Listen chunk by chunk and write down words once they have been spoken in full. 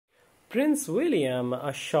Prince William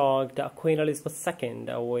shocked Queen Elizabeth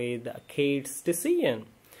II with Kate's decision.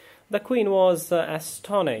 The Queen was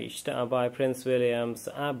astonished by Prince William's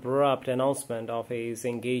abrupt announcement of his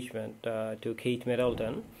engagement to Kate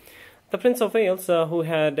Middleton. The Prince of Wales, who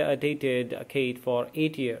had dated Kate for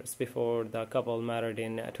 8 years before the couple married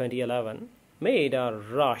in 2011, made a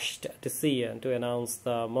rushed decision to announce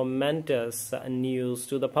the momentous news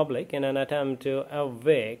to the public in an attempt to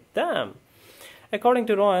evict them. According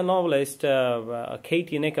to royal novelist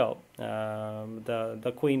Katie Nicholl,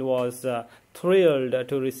 the Queen was thrilled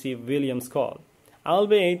to receive William's call,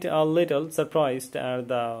 albeit a little surprised at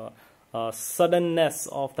the suddenness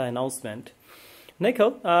of the announcement.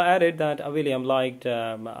 Nicholl added that William liked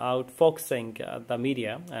outfoxing the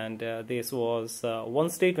media, and this was one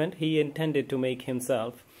statement he intended to make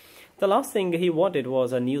himself. The last thing he wanted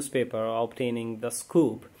was a newspaper obtaining the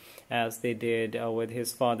scoop, as they did with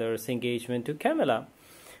his father's engagement to Camilla.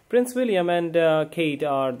 Prince William and Kate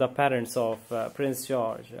are the parents of Prince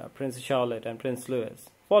George, Prince Charlotte, and Prince Louis.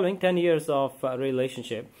 Following 10 years of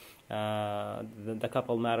relationship, the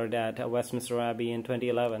couple married at Westminster Abbey in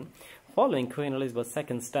 2011. Following Queen Elizabeth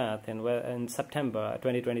II's death in September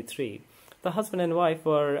 2023, the husband and wife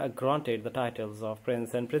were granted the titles of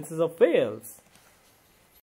Prince and Princess of Wales.